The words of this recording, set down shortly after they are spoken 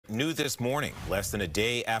New this morning. Less than a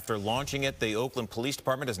day after launching it, the Oakland Police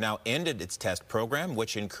Department has now ended its test program,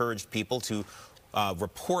 which encouraged people to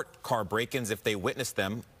report car break-ins if they witness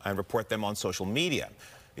them and report them on social media.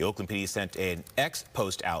 The Oakland PD sent an X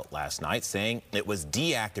post out last night saying it was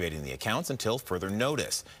deactivating the accounts until further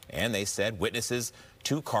notice. And they said witnesses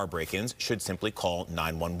to car break-ins should simply call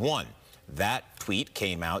 911. That tweet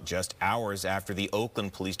came out just hours after the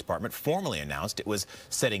Oakland Police Department formally announced it was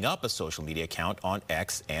setting up a social media account on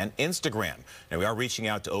X and Instagram. Now, we are reaching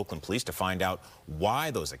out to Oakland Police to find out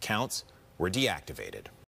why those accounts were deactivated.